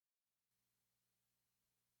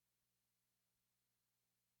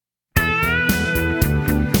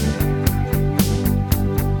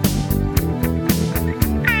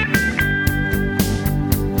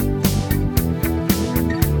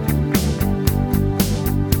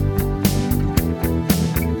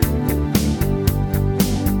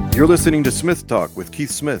You're listening to Smith Talk with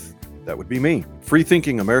Keith Smith. That would be me.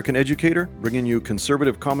 Free-thinking American educator, bringing you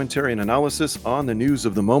conservative commentary and analysis on the news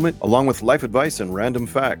of the moment, along with life advice and random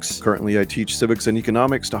facts. Currently, I teach civics and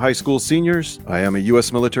economics to high school seniors. I am a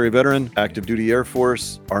U.S. military veteran, active duty Air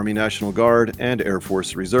Force, Army National Guard, and Air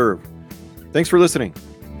Force Reserve. Thanks for listening.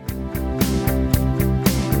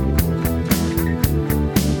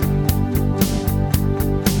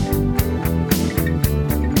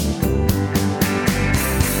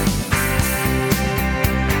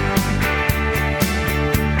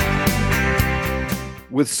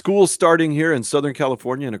 With school starting here in Southern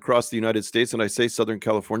California and across the United States, and I say Southern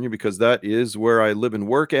California because that is where I live and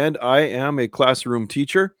work, and I am a classroom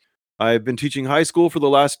teacher. I've been teaching high school for the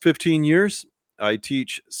last 15 years. I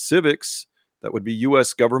teach civics, that would be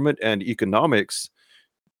U.S. government and economics,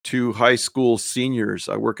 to high school seniors.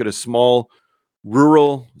 I work at a small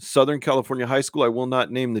rural Southern California high school. I will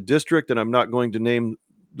not name the district, and I'm not going to name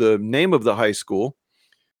the name of the high school,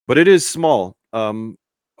 but it is small.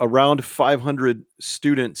 Around 500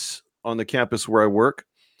 students on the campus where I work.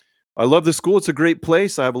 I love the school. It's a great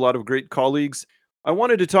place. I have a lot of great colleagues. I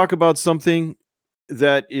wanted to talk about something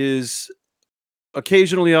that is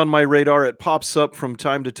occasionally on my radar. It pops up from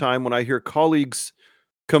time to time when I hear colleagues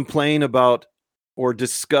complain about or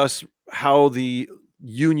discuss how the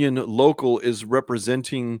union local is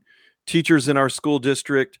representing teachers in our school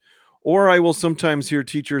district. Or I will sometimes hear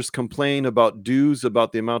teachers complain about dues,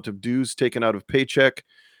 about the amount of dues taken out of paycheck,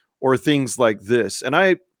 or things like this. And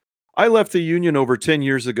I left the union over 10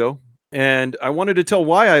 years ago, and I wanted to tell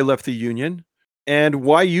why I left the union and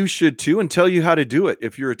why you should too, and tell you how to do it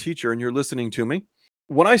if you're a teacher and you're listening to me.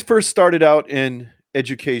 When I first started out in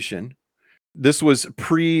education, this was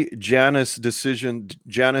pre-Janus decision,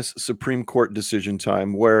 Janus Supreme Court decision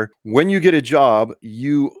time, where when you get a job,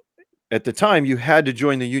 at the time, you had to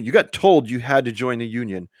join the union. You got told you had to join the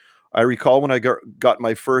union. I recall when I got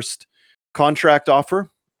my first contract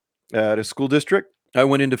offer at a school district, I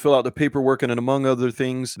went in to fill out the paperwork, and among other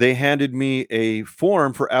things, they handed me a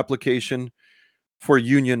form for application for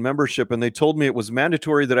union membership, and they told me it was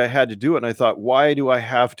mandatory that I had to do it. And I thought, why do I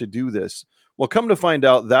have to do this? Well, come to find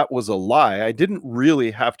out, that was a lie. I didn't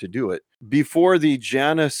really have to do it. Before the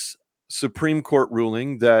Janus Supreme Court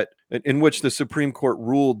ruling, in which the Supreme Court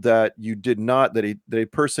ruled that a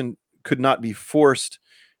person could not be forced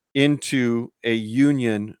into a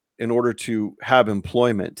union in order to have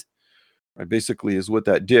employment. Right, basically is what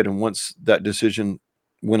that did. And once that decision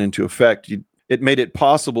went into effect, it made it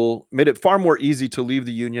far more easy to leave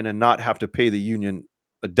the union and not have to pay the union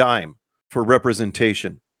a dime for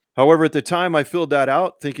representation. However, at the time I filled that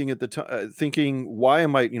out thinking why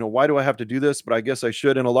do I have to do this? But I guess I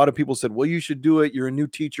should. And a lot of people said, well, you should do it. You're a new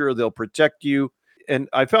teacher. They'll protect you. And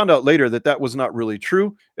I found out later that was not really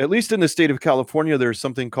true. At least in the state of California, there's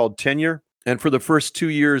something called tenure. And for the first 2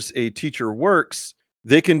 years a teacher works,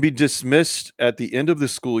 they can be dismissed at the end of the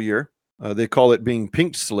school year. They call it being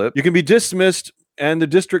pink slip. You can be dismissed, and the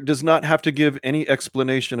district does not have to give any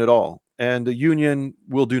explanation at all. And the union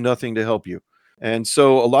will do nothing to help you. And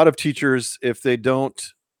so a lot of teachers, if they don't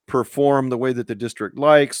perform the way that the district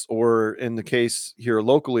likes, or in the case here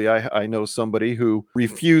locally, I know somebody who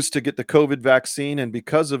refused to get the COVID vaccine, and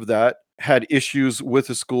because of that had issues with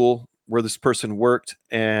the school where this person worked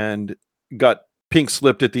and got pink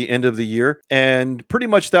slipped at the end of the year. And pretty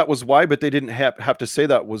much that was why, but they didn't have to say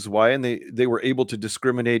that was why. And they were able to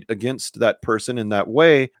discriminate against that person in that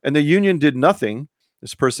way. And the union did nothing.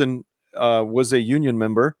 This person was a union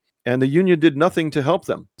member, and the union did nothing to help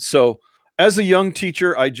them. So as a young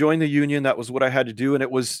teacher, I joined the union. That was what I had to do. And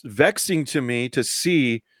it was vexing to me to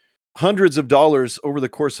see hundreds of dollars over the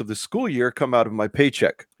course of the school year come out of my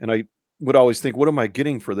paycheck. And I would always think, what am I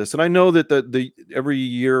getting for this? And I know that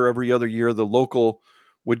every other year, the local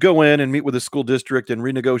would go in and meet with the school district and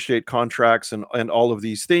renegotiate contracts and all of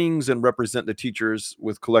these things and represent the teachers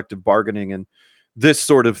with collective bargaining and this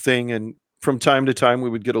sort of thing. And from time to time, we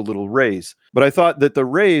would get a little raise. But I thought that the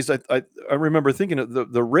raise, I remember thinking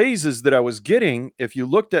of the raises that I was getting, if you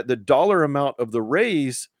looked at the dollar amount of the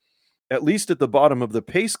raise, at least at the bottom of the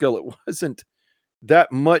pay scale, it wasn't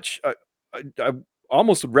that much. I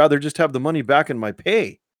almost would rather just have the money back in my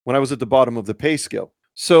pay when I was at the bottom of the pay scale.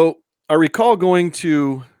 So I recall going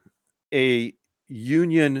to a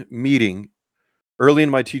union meeting early in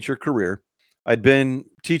my teacher career. I'd been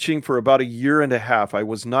teaching for about a year and a half. I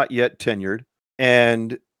was not yet tenured.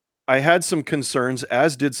 And I had some concerns,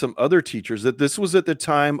 as did some other teachers, that this was at the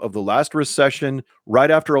time of the last recession, right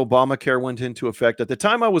after Obamacare went into effect. At the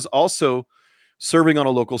time, I was also serving on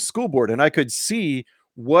a local school board, and I could see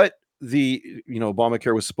what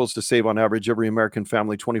Obamacare was supposed to save on average every American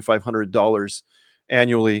family $2,500.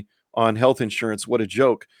 annually on health insurance. What a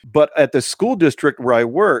joke. But at the school district where I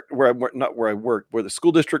worked, where the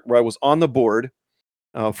school district where I was on the board,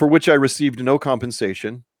 for which I received no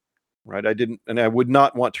compensation, right? I didn't, and I would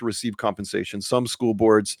not want to receive compensation. Some school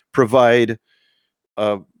boards provide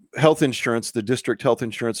health insurance, the district health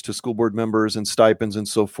insurance to school board members and stipends and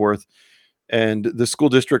so forth. And the school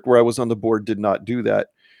district where I was on the board did not do that.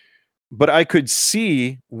 But I could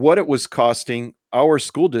see what it was costing our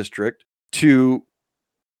school district to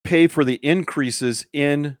pay for the increases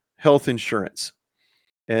in health insurance.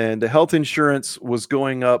 And the health insurance was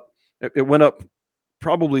going up. It went up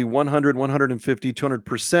probably 100, 150,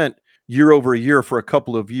 200% year over year for a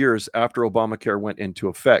couple of years after Obamacare went into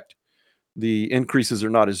effect. The increases are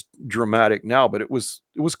not as dramatic now, but it was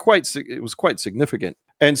quite significant.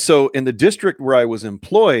 And so in the district where I was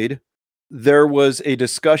employed, there was a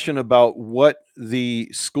discussion about what the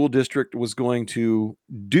school district was going to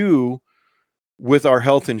do with our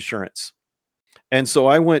health insurance. And so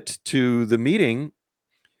I went to the meeting,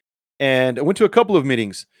 and I went to a couple of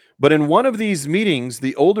meetings, but in one of these meetings,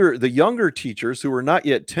 the younger teachers who were not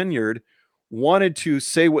yet tenured wanted to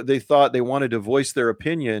say what they thought. They wanted to voice their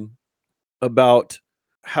opinion about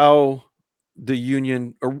how the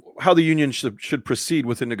union should proceed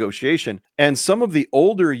with the negotiation. And some of the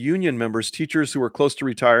older union members, teachers who were close to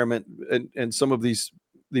retirement, and some of these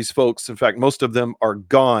folks, in fact, most of them are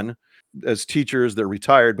gone as teachers, they're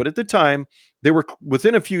retired. But at the time, they were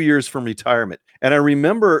within a few years from retirement. And I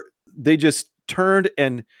remember they just turned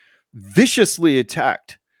and viciously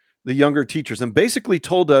attacked the younger teachers and basically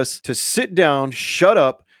told us to sit down, shut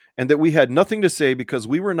up, and that we had nothing to say because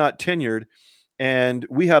we were not tenured and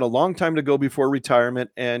we had a long time to go before retirement,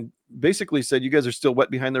 and basically said, you guys are still wet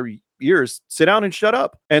behind the ears, sit down and shut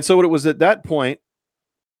up. And so it was at that point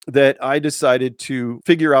that I decided to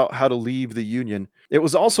figure out how to leave the union. It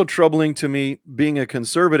was also troubling to me, being a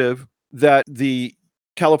conservative, that the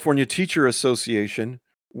California Teacher Association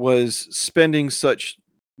was spending such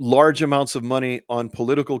large amounts of money on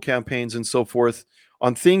political campaigns and so forth,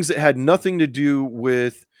 on things that had nothing to do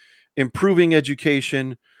with improving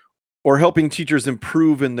education or helping teachers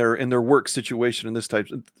improve in their work situation and this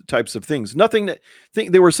types of things. They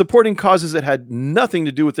were supporting causes that had nothing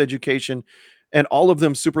to do with education, and all of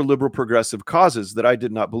them super liberal progressive causes that I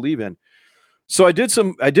did not believe in. So I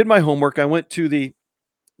did my homework. I went to the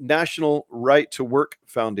National Right to Work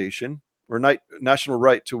Foundation, or National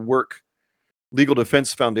Right to Work Legal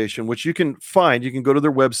Defense Foundation, which you can go to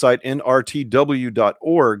their website,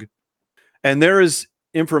 nrtw.org, and there is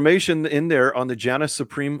information in there on the Janus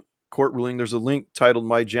Supreme Court ruling. There's a link titled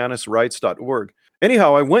myjanusrights.org.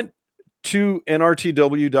 Anyhow, I went to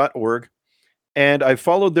nrtw.org and I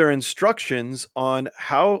followed their instructions on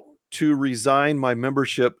how to resign my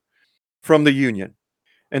membership from the union.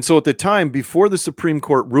 And so at the time, before the Supreme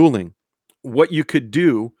Court ruling, what you could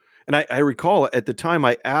do, and I recall at the time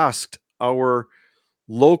I asked our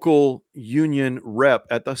local union rep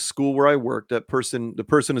at the school where I worked. The person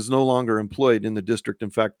is no longer employed in the district. In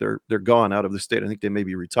fact, they're gone out of the state. I think they may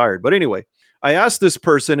be retired. But anyway, I asked this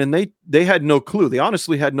person, and they had no clue. They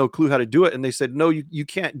honestly had no clue how to do it. And they said, no, you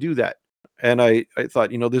can't do that. And I thought,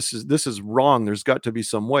 this is wrong. There's got to be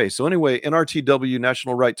some way. So anyway, NRTW,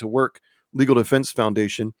 National Right to Work Legal Defense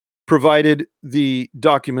Foundation, provided the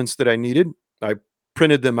documents that I needed. I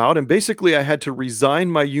printed them out, and basically I had to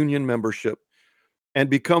resign my union membership and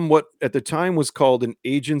become what at the time was called an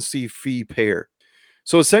agency fee payer.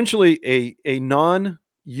 So essentially a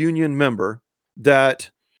non-union member that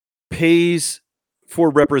pays for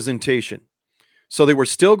representation. So they were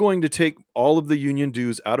still going to take all of the union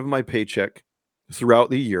dues out of my paycheck throughout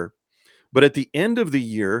the year. But at the end of the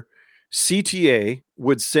year, CTA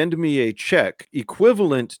would send me a check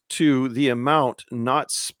equivalent to the amount not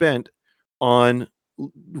spent on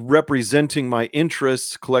representing my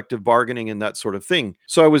interests, collective bargaining, and that sort of thing.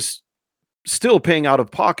 So I was still paying out of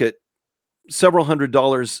pocket several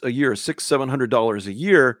 $100s a year, $600-700 a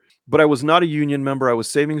year, but I was not a union member. I was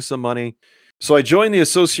saving some money. So I joined the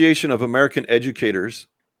Association of American Educators,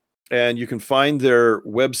 and you can find their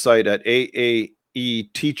website at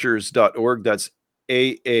aaeteachers.org. That's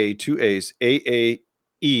AA, two A's,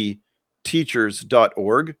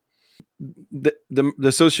 aaeteachers.org. The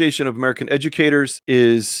Association of American Educators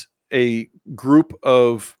is a group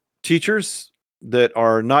of teachers that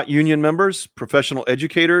are not union members, professional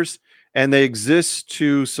educators, and they exist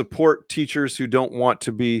to support teachers who don't want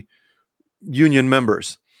to be union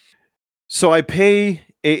members. So I pay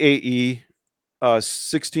AAE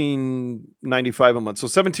 $16.95 a month, so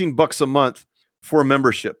 $17 a month for a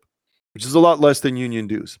membership, which is a lot less than union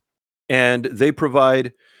dues. And they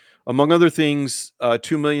provide Among other things,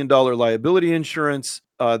 $2 million liability insurance.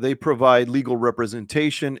 They provide legal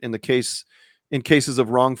representation in cases of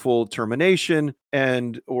wrongful termination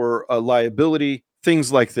and or a liability,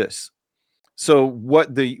 things like this. So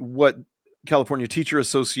what California Teacher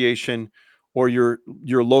Association or your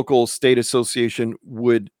local state association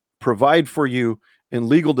would provide for you in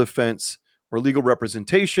legal defense or legal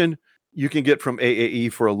representation, you can get from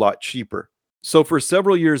AAE for a lot cheaper. So for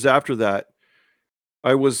several years after that,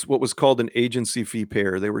 I was what was called an agency fee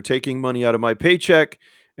payer. They were taking money out of my paycheck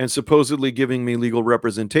and supposedly giving me legal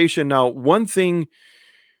representation. Now, one thing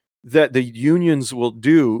that the unions will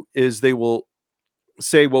do is they will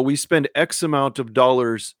say, well, we spend X amount of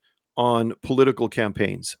dollars on political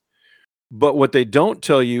campaigns. But what they don't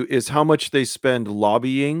tell you is how much they spend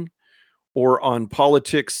lobbying or on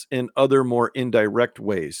politics in other more indirect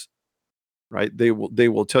ways, right? They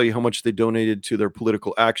will tell you how much they donated to their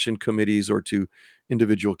political action committees or to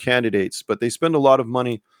individual candidates, but they spend a lot of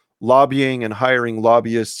money lobbying and hiring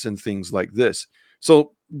lobbyists and things like this.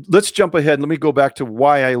 So let's jump ahead. Let me go back to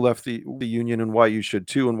why I left the union and why you should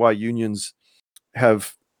too, and why unions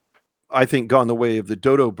have, I think, gone the way of the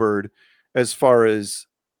dodo bird as far as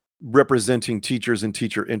representing teachers and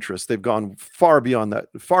teacher interests. They've gone far beyond that,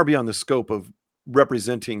 far beyond the scope of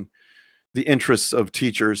representing the interests of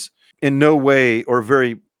teachers. In no way, or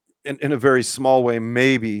in a very small way,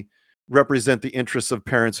 maybe represent the interests of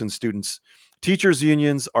parents and students. Teachers'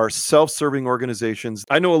 unions are self-serving organizations.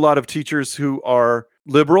 I know a lot of teachers who are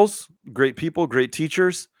liberals, great people, great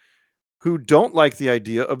teachers, who don't like the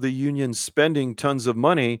idea of the union spending tons of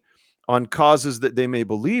money on causes that they may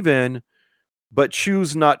believe in, but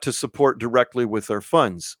choose not to support directly with their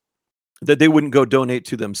funds, that they wouldn't go donate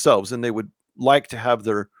to themselves, and they would like to have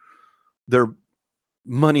their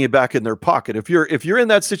money back in their pocket. If you're in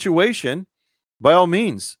that situation, by all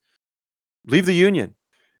means, leave the union.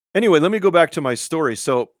 Anyway, let me go back to my story.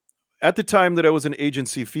 So at the time that I was an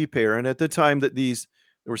agency fee payer, and at the time that there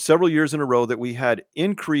were several years in a row that we had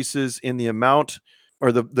increases in the amount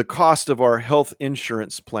or the cost of our health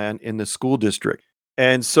insurance plan in the school district.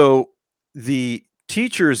 And so the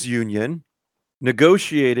teachers union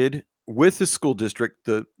negotiated with the school district,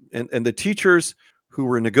 and the teachers who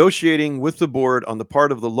were negotiating with the board on the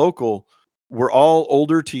part of the local were all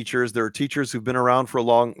older teachers. There are teachers who've been around for a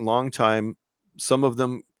long time, some of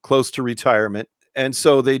them close to retirement. And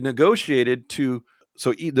so they negotiated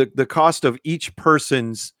the cost of each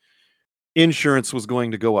person's insurance was going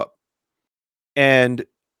to go up. And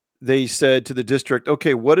they said to the district,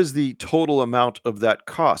 okay, what is the total amount of that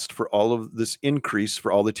cost for all of this increase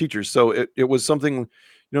for all the teachers? So it was something,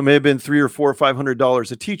 may have been $300 or $400 or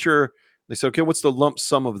 $500 a teacher. They said, okay, what's the lump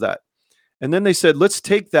sum of that? And then they said, let's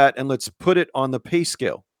take that and let's put it on the pay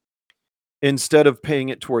scale instead of paying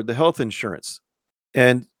it toward the health insurance.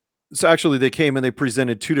 And so actually they came and they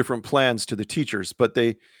presented two different plans to the teachers, but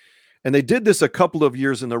they did this a couple of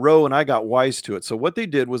years in a row, and I got wise to it. So what they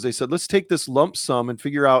did was they said, let's take this lump sum and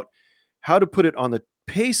figure out how to put it on the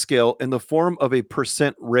pay scale in the form of a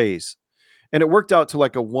percent raise. And it worked out to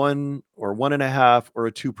like a 1 or 1.5 or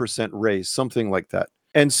a 2% raise, something like that.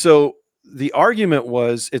 And so the argument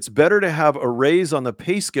was it's better to have a raise on the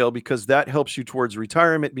pay scale because that helps you towards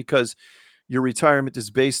retirement, because your retirement is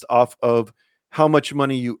based off of how much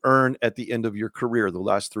money you earn at the end of your career, the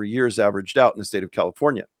last 3 years averaged out in the state of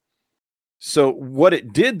California. So what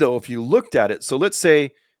it did, though, if you looked at it, so let's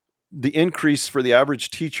say the increase for the average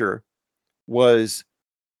teacher was,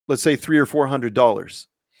 let's say, $300 or $400,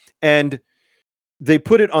 and they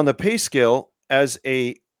put it on the pay scale as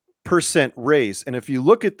a percent raise. And if you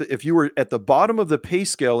were at the bottom of the pay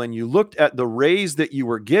scale and you looked at the raise that you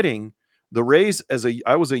were getting, the raise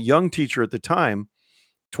I was a young teacher at the time,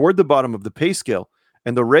 toward the bottom of the pay scale,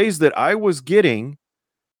 and the raise that I was getting,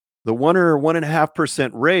 the 1 or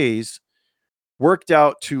 1.5% raise, worked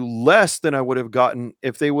out to less than I would have gotten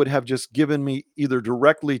if they would have just given me either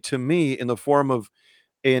directly to me in the form of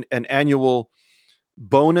an annual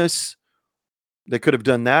bonus. They could have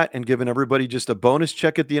done that and given everybody just a bonus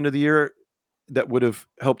check at the end of the year that would have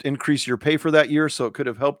helped increase your pay for that year. So it could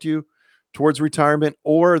have helped you towards retirement,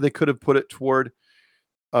 or they could have put it toward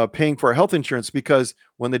paying for our health insurance, because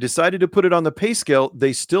when they decided to put it on the pay scale,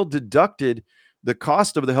 they still deducted the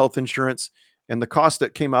cost of the health insurance, and the cost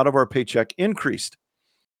that came out of our paycheck increased.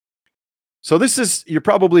 So you're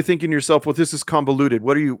probably thinking to yourself, well, this is convoluted.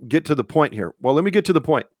 What do you get to the point here? Well, let me get to the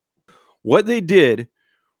point. What they did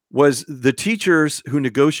was the teachers who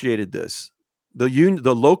negotiated this,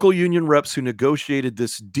 the local union reps who negotiated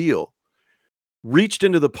this deal, reached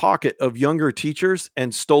into the pocket of younger teachers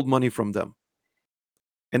and stole money from them.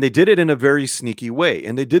 And they did it in a very sneaky way.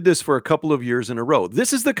 And they did this for a couple of years in a row.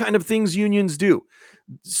 This is the kind of things unions do.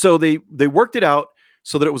 So they worked it out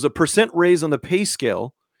so that it was a percent raise on the pay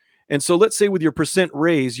scale. And so let's say with your percent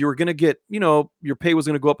raise, you were going to get, your pay was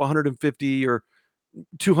going to go up 150 or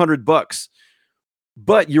 $200,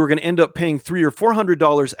 but you were going to end up paying $300 or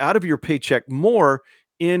 $400 out of your paycheck more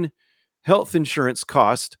in health insurance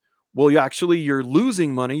cost. Well, you're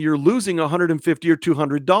losing money. You're losing $150 or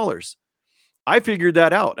 $200. I figured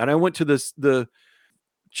that out, and I went to the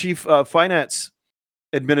chief finance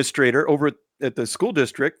administrator over at the school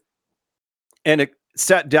district, and it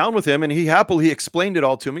sat down with him, and he happily explained it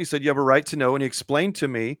all to me. He said, "You have a right to know," and he explained to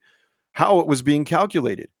me how it was being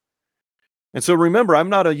calculated. And so remember, I'm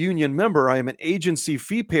not a union member. I am an agency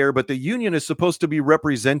fee payer, but the union is supposed to be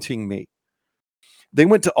representing me. They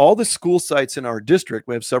went to all the school sites in our district.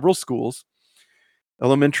 We have several schools,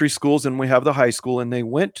 elementary schools, and we have the high school, and they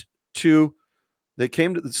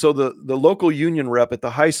came to, so the local union rep at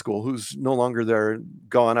the high school, who's no longer there,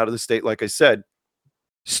 gone out of the state, like I said,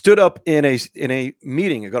 stood up in a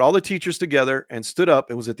meeting. I got all the teachers together and stood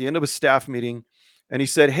up. It was at the end of a staff meeting. And he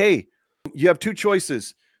said, "Hey, you have two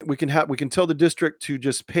choices. We can tell the district to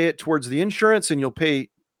just pay it towards the insurance, and you'll pay,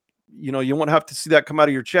 you won't have to see that come out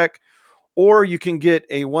of your check, or you can get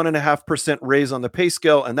a 1.5% raise on the pay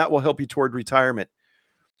scale, and that will help you toward retirement.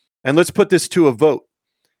 And let's put this to a vote."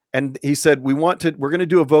 And he said, we're going to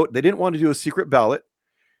do a vote. They didn't want to do a secret ballot.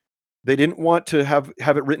 They didn't want to have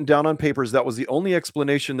it written down on papers. That was the only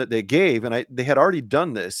explanation that they gave. And they had already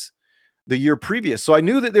done this the year previous. So I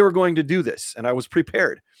knew that they were going to do this, and I was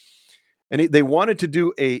prepared. And they wanted to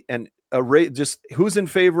do a raise. Just who's in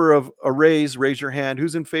favor of a raise your hand.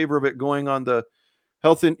 Who's in favor of it going on the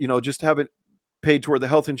health, just have it paid toward the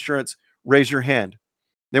health insurance, raise your hand.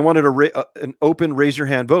 They wanted an open raise your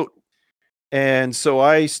hand vote. And so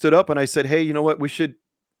I stood up and I said, "Hey, you know what? We should,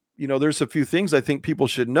 there's a few things I think people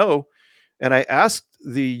should know." And I asked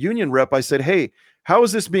the union rep, I said, "Hey, how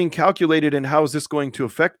is this being calculated, and how is this going to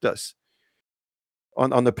affect us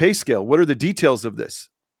on the pay scale? What are the details of this?"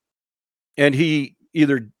 And he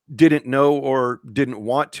either didn't know or didn't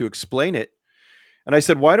want to explain it. And I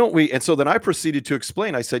said, "Why don't we?" And so then I proceeded to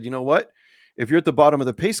explain. I said, "You know what? If you're at the bottom of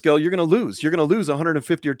the pay scale, you're going to lose. You're going to lose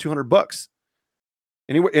 $150 or $200.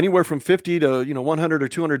 Anywhere from $50 to $100 or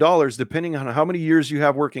 $200, depending on how many years you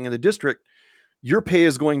have working in the district, your pay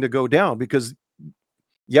is going to go down because,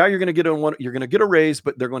 you're going to get a raise,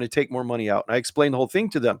 but they're going to take more money out." And I explained the whole thing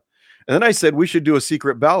to them. And then I said we should do a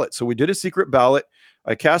secret ballot. So we did a secret ballot.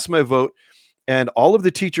 I cast my vote, and all of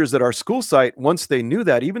the teachers at our school site, once they knew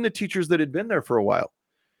that, even the teachers that had been there for a while,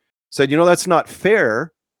 said, "That's not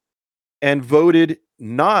fair," and voted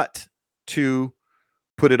not to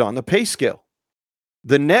put it on the pay scale.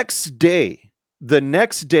 The next day,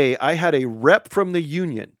 I had a rep from the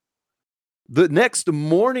union. The next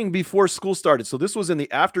morning before school started, so this was in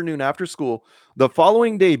the afternoon after school, the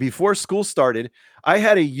following day before school started, I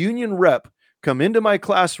had a union rep come into my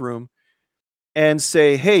classroom and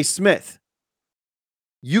say, "Hey, Smith,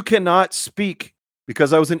 you cannot speak,"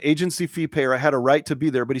 because I was an agency fee payer. I had a right to be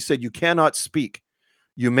there, but he said, "You cannot speak.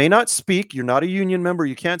 You may not speak. You're not a union member.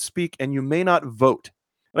 You can't speak, and you may not vote."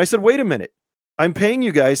 And I said, "Wait a minute. I'm paying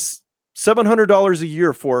you guys $700 a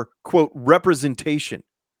year for, quote, representation.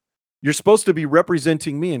 You're supposed to be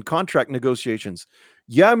representing me in contract negotiations.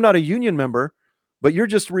 Yeah, I'm not a union member, but you're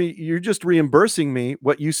just reimbursing me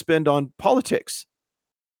what you spend on politics,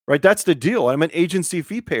 right? That's the deal. I'm an agency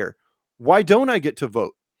fee payer. Why don't I get to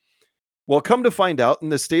vote?" Well, come to find out, in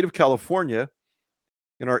the state of California,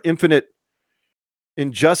 in our infinite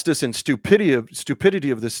injustice and stupidity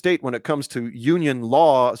of the state when it comes to union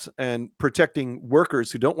laws and protecting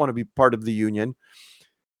workers who don't want to be part of the union,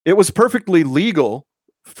 it was perfectly legal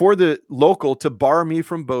for the local to bar me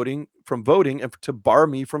from voting and to bar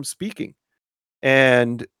me from speaking.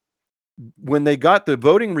 And when they got the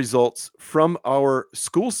voting results from our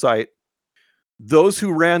school site, those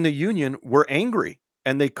who ran the union were angry,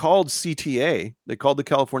 and they called CTA. They called the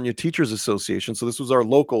California Teachers Association. So this was our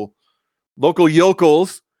local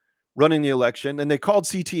yokels running the election. And they called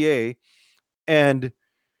CTA and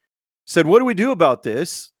said, "What do we do about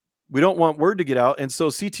this? We don't want word to get out." And so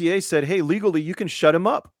CTA said, "Hey, legally, you can shut him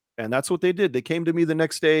up." And that's what they did. They came to me the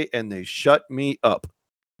next day and they shut me up.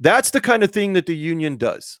 That's the kind of thing that the union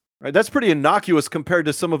does, right? That's pretty innocuous compared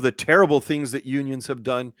to some of the terrible things that unions have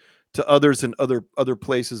done to others in other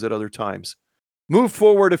places at other times. Move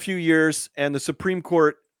forward a few years, and the Supreme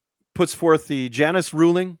Court puts forth the Janus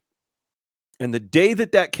ruling. And the day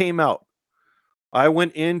that came out, I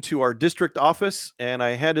went into our district office and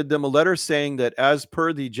I handed them a letter saying that, as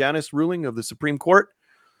per the Janus ruling of the Supreme Court,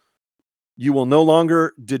 You will no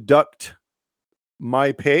longer deduct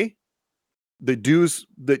my pay, the dues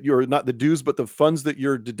that you're not the dues, but the funds that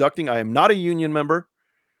you're deducting. I am not a union member.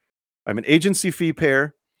 I'm an agency fee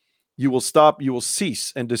payer. You will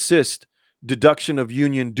cease and desist deduction of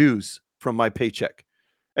union dues from my paycheck.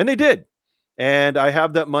 And they did. And I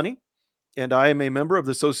have that money. And I am a member of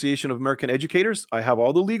the Association of American Educators. I have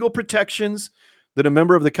all the legal protections that a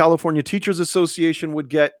member of the California Teachers Association would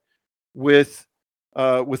get without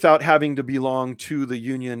having to belong to the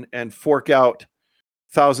union and fork out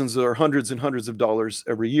thousands or hundreds and hundreds of dollars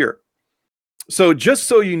every year. So just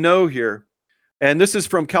so you know here, and this is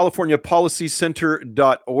from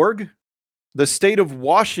CaliforniaPolicyCenter.org, the state of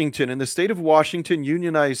Washington,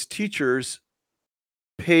 unionized teachers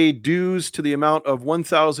pay dues to the amount of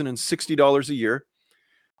 $1,060 a year.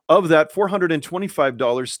 Of that,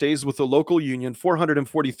 $425 stays with the local union.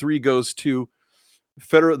 $443 goes to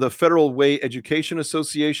the Federal Way Education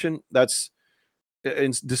Association. That's,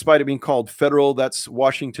 despite it being called federal, that's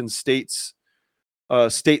Washington State's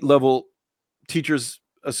state level teachers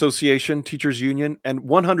association, teachers union, and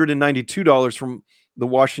 $192 from the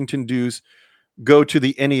Washington dues go to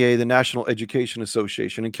the NEA, the National Education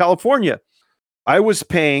Association. In California, I was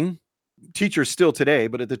paying teachers still today,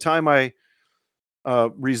 but at the time I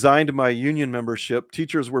resigned my union membership,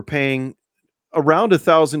 teachers were paying around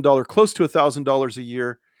 $1,000, close to $1,000 a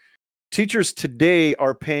year. Teachers today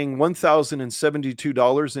are paying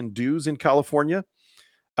 $1,072 in dues in California.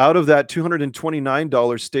 Out of that,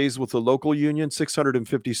 $229 stays with the local union,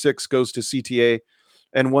 $656 goes to CTA,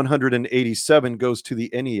 and $187 goes to the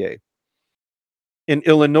NEA. In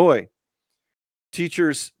Illinois,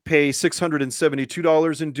 teachers pay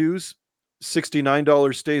 $672 in dues,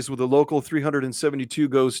 $69 stays with the local, $372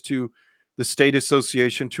 goes to the state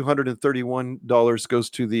association, $231 goes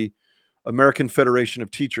to the American Federation of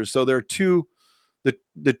Teachers. So there are two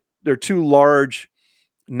large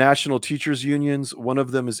national teachers unions. One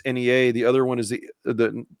of them is NEA, the other one is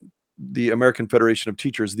the American Federation of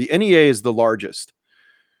Teachers. The NEA is the largest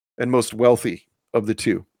and most wealthy of the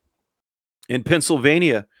two. In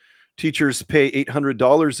Pennsylvania, teachers pay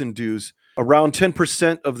 $800 in dues. Around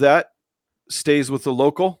 10% of that stays with the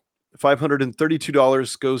local.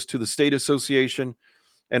 $532 goes to the state association,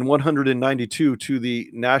 and $192 to the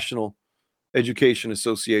National Education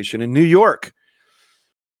Association. In New York,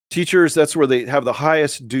 teachers, that's where they have the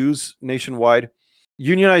highest dues nationwide.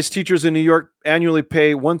 Unionized teachers in New York annually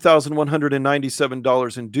pay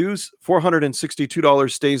 $1,197 in dues.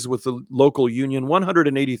 $462 stays with the local union.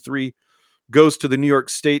 $183 goes to the New York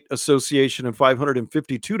State Association, and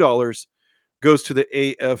 $552 goes to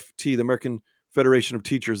the AFT, the American Federation of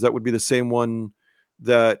Teachers. That would be the same one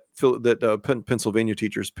that Pennsylvania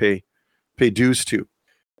teachers pay dues to.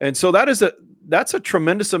 And so that's a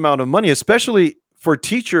tremendous amount of money, especially for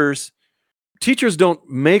teachers. Teachers don't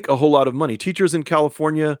make a whole lot of money. Teachers in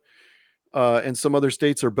California and some other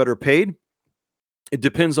states are better paid. It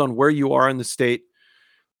depends on where you are in the state.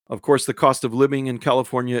 Of course, the cost of living in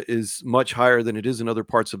California is much higher than it is in other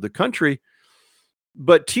parts of the country.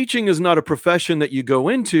 But teaching is not a profession that you go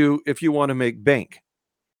into if you want to make bank.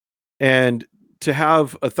 And to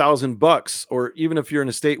have $1,000, or even if you're in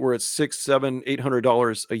a state where it's $600, $700,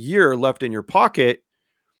 $800 a year left in your pocket,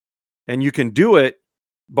 and you can do it,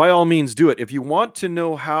 by all means do it. If you want to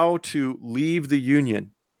know how to leave the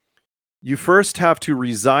union, you first have to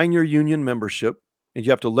resign your union membership, and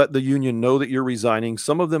you have to let the union know that you're resigning.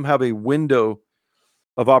 Some of them have a window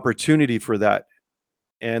of opportunity for that,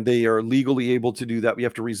 and they are legally able to do that. You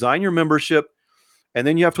have to resign your membership, and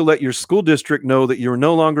then you have to let your school district know that you're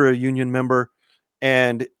no longer a union member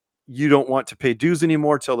and you don't want to pay dues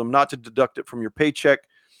anymore. Tell them not to deduct it from your paycheck.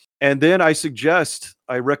 And then I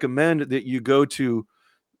recommend that you go to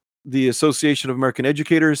the Association of American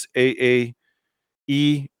Educators,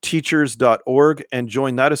 AAEteachers.org, and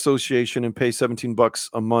join that association and pay $17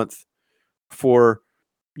 a month for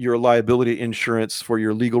your liability insurance, for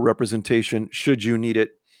your legal representation, should you need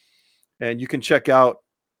it. And you can check out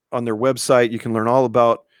on their website. You can learn all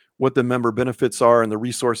about what the member benefits are and the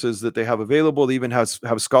resources that they have available. They even have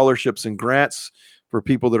scholarships and grants for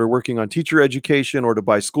people that are working on teacher education or to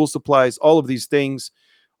buy school supplies. All of these things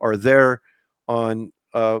are there on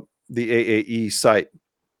the AAE site.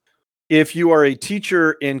 If you are a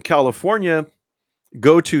teacher in California,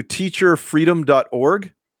 go to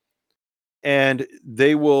teacherfreedom.org, and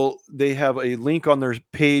they have a link on their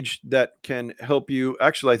page that can help you.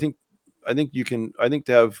 Actually, I think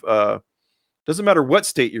they have doesn't matter what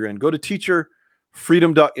state you're in. Go to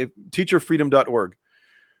teacherfreedom.org.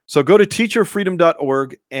 So go to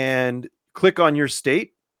teacherfreedom.org and click on your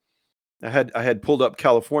state. I had pulled up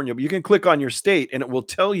California, but you can click on your state and it will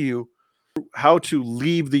tell you how to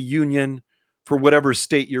leave the union for whatever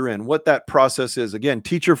state you're in, what that process is. Again,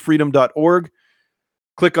 teacherfreedom.org.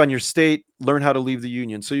 Click on your state, learn how to leave the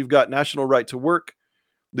union. So you've got National Right to Work,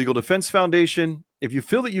 Legal Defense Foundation. If you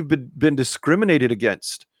feel that you've been discriminated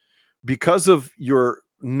against because of your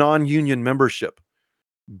non-union membership,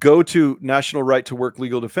 go to National Right to Work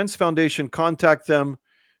Legal Defense Foundation, contact them,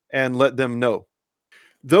 and let them know.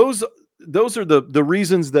 Those are the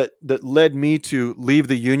reasons that led me to leave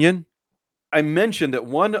the union. I mentioned that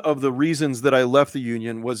one of the reasons that I left the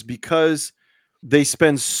union was because they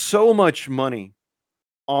spend so much money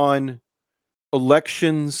on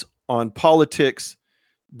elections, on politics,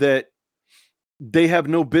 that they have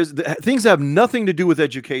no business. Things have nothing to do with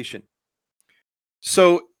education.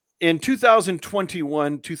 So in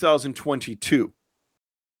 2021, 2022,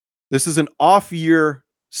 this is an off-year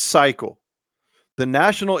cycle. The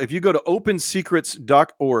national, if you go to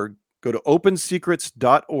opensecrets.org, go to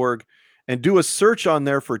opensecrets.org and do a search on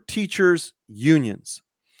there for teachers' unions.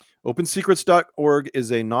 Opensecrets.org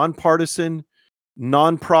is a nonpartisan,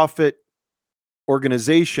 nonprofit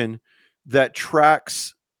organization that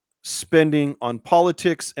tracks spending on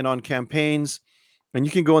politics and on campaigns. And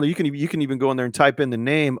you can go in there, you can even go in there and type in the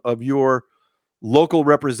name of your local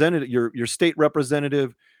representative, your state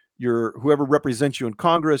representative, your whoever represents you in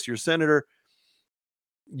Congress, your senator.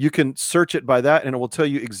 You can search it by that, and it will tell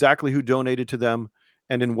you exactly who donated to them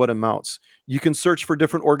and in what amounts. You can search for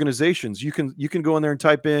different organizations. You can go in there and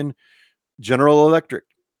type in General Electric,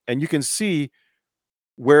 and you can see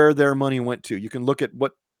where their money went to. You can look at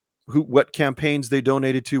what campaigns they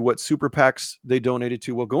donated to, what super PACs they donated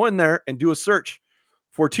to. Well, go in there and do a search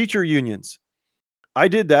for teacher unions. I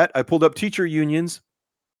did that. I pulled up teacher unions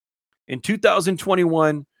in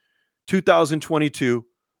 2021, 2022,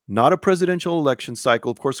 not a presidential election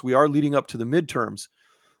cycle. Of course, we are leading up to the midterms.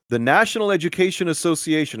 The National Education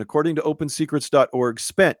Association, according to opensecrets.org,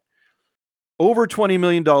 spent over $20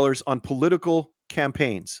 million on political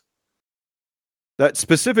campaigns. That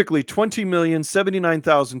specifically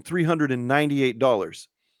 $20,079,398.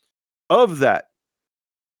 Of that,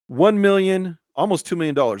 $1 million, almost $2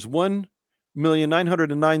 million,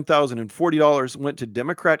 $1,909,040 went to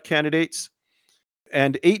Democrat candidates,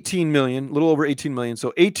 and $18 million, a little over $18 million,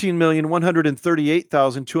 so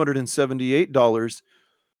 $18,138,278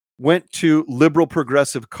 went to liberal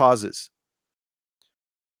progressive causes.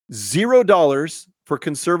 $0 for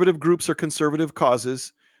conservative groups or conservative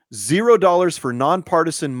causes, $0 for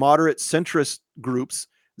nonpartisan, moderate, centrist groups.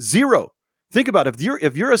 Zero. Think about it.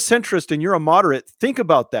 If you're a centrist and you're a moderate, think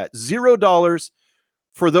about that. $0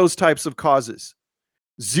 for those types of causes.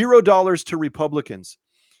 $0 to Republicans.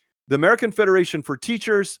 The American Federation for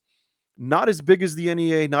Teachers, not as big as the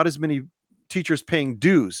NEA, not as many teachers paying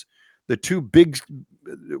dues. A couple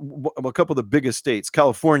of the biggest states,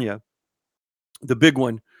 California, the big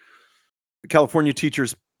one, California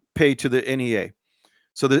teachers pay to the NEA.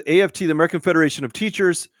 So the AFT, the American Federation of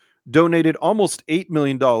Teachers, donated almost $8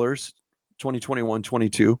 million,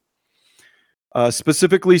 2021-22.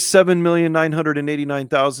 Specifically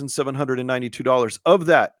 $7,989,792. Of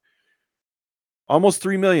that, almost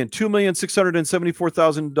 $3 million,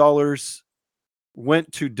 $2,674,000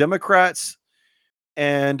 went to Democrats,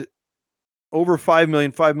 and over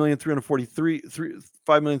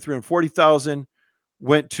 $5,340,000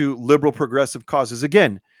 went to liberal progressive causes.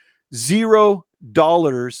 Again,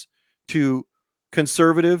 $0 to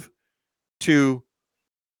conservative, to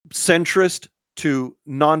centrist, to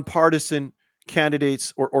nonpartisan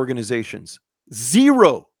candidates or organizations.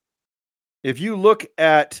 $0. If you look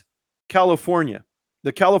at California,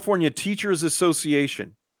 the California Teachers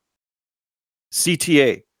Association,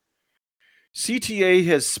 CTA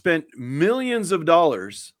has spent millions of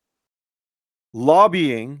dollars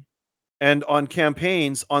lobbying and on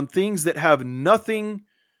campaigns on things that have nothing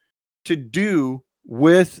to do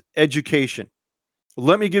with education.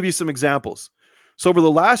 Let me give you some examples. So over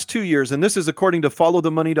the last 2 years, and this is according to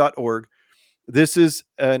followthemoney.org, this is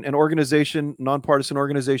an organization, nonpartisan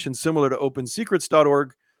organization similar to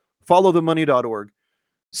opensecrets.org, followthemoney.org.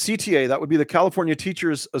 CTA, that would be the California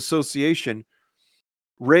Teachers Association,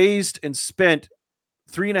 raised and spent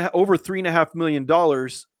over $3.5 million over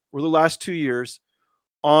the last 2 years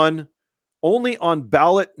only on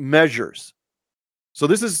ballot measures. So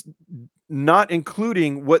this is not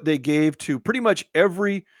including what they gave to pretty much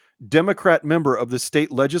every Democrat member of the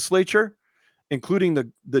state legislature, including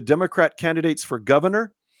the Democrat candidates for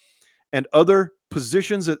governor and other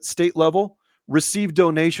positions at state level, received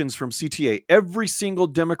donations from CTA. Every single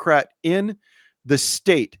Democrat in the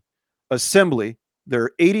state assembly, there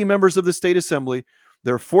are 80 members of the state assembly,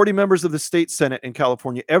 there are 40 members of the state Senate in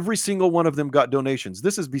California. Every single one of them got donations.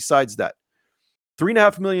 This is besides that.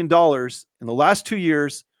 $3.5 million in the last 2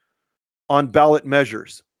 years on ballot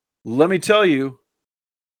measures. Let me tell you,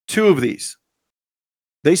 2 of these.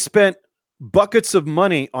 They spent buckets of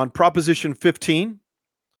money on Proposition 15.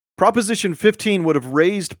 Proposition 15 would have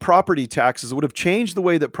raised property taxes, would have changed the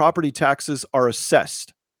way that property taxes are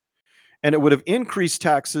assessed. And it would have increased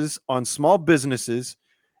taxes on small businesses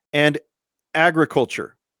and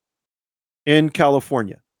agriculture in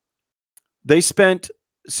California.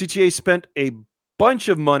 CTA spent a bunch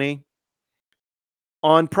of money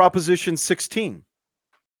on Proposition 16.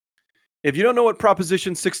 If you don't know what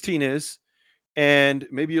Proposition 16 is, and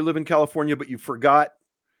maybe you live in California, but you forgot,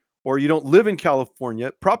 or you don't live in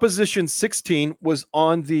California, Proposition 16 was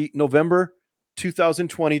on the November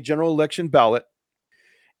 2020 general election ballot,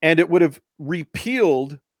 and it would have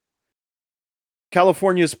repealed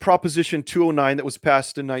California's Proposition 209 that was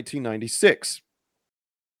passed in 1996.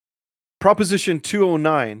 Proposition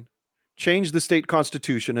 209 changed the state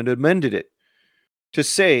constitution and amended it to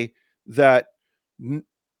say that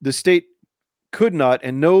the state could not,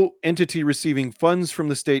 and no entity receiving funds from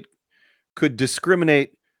the state could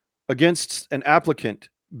discriminate against an applicant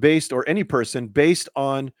based, or any person based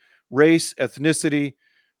on race, ethnicity,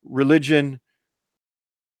 religion,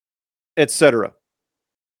 etc.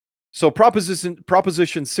 So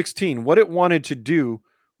Proposition 16, what it wanted to do,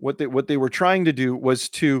 what they were trying to do, was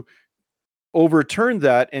to overturn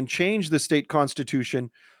that and change the state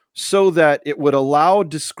constitution so that it would allow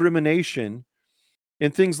discrimination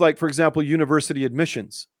in things like, for example, university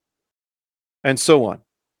admissions and so on.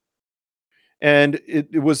 And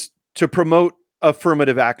it was to promote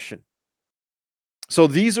affirmative action. So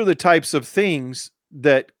these are the types of things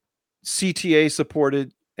that CTA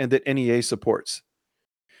supported and that NEA supports.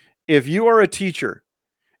 If you are a teacher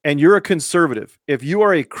and you're a conservative, if you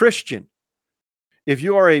are a Christian, if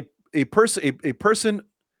you are a person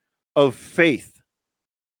of faith,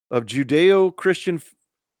 of Judeo-Christian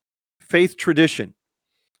faith tradition,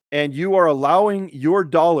 and you are allowing your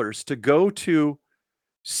dollars to go to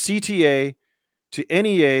CTA, to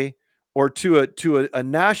NEA, or to a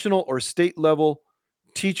national or state level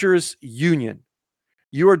teachers union,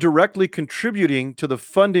 you are directly contributing to the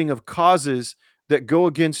funding of causes that go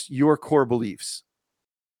against your core beliefs.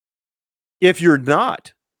 If maybe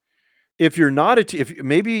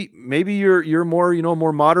you're more,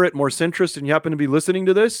 more moderate, more centrist, and you happen to be listening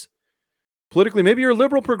to this politically, maybe you're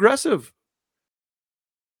liberal progressive.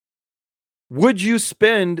 Would you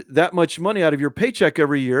spend that much money out of your paycheck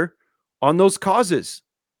every year on those causes?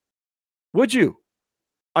 Would you?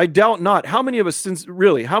 I doubt not. How many of us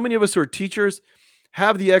who are teachers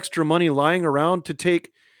have the extra money lying around to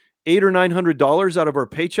take $800 or $900 out of our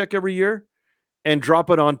paycheck every year and drop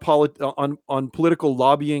it on political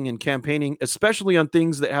lobbying and campaigning, especially on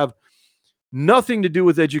things that have nothing to do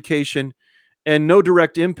with education and no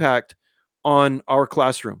direct impact on our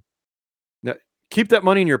classroom? Now, keep that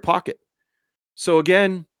money in your pocket. So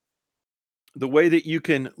again, the way that you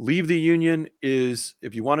can leave the union is,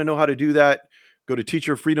 if you want to know how to do that, go to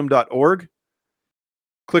teacherfreedom.org,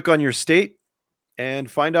 click on your state, and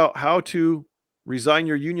find out how to resign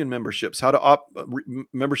your union memberships, how to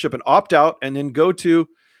membership and opt out, and then go to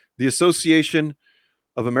the Association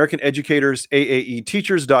of American Educators,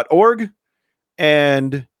 AAEteachers.org,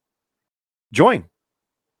 and join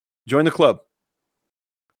the club.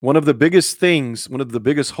 One of the biggest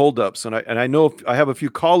holdups, and I know I have a few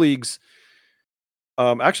colleagues,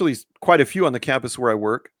 actually quite a few on the campus where I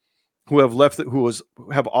work, who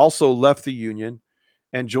have also left the union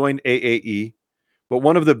and joined AAE. But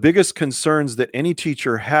one of the biggest concerns that any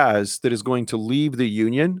teacher has that is going to leave the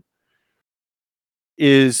union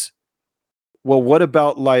is, well, what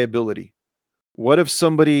about liability? What if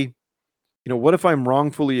somebody, what if I'm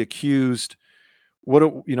wrongfully accused?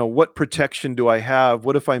 What protection do I have?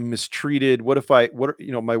 What if I'm mistreated?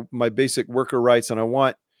 My basic worker rights, and I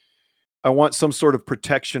want some sort of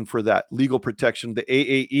protection for that, legal protection. The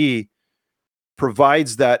AAE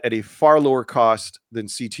provides that at a far lower cost than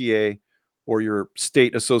CTA or your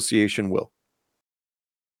state association will.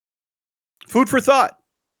 Food for thought.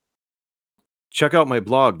 Check out my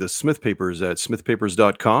blog, The Smith Papers, at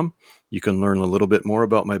smithpapers.com. You can learn a little bit more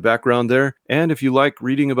about my background there. And if you like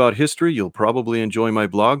reading about history, you'll probably enjoy my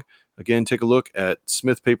blog. Again, take a look at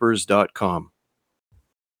smithpapers.com.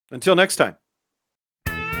 Until next time.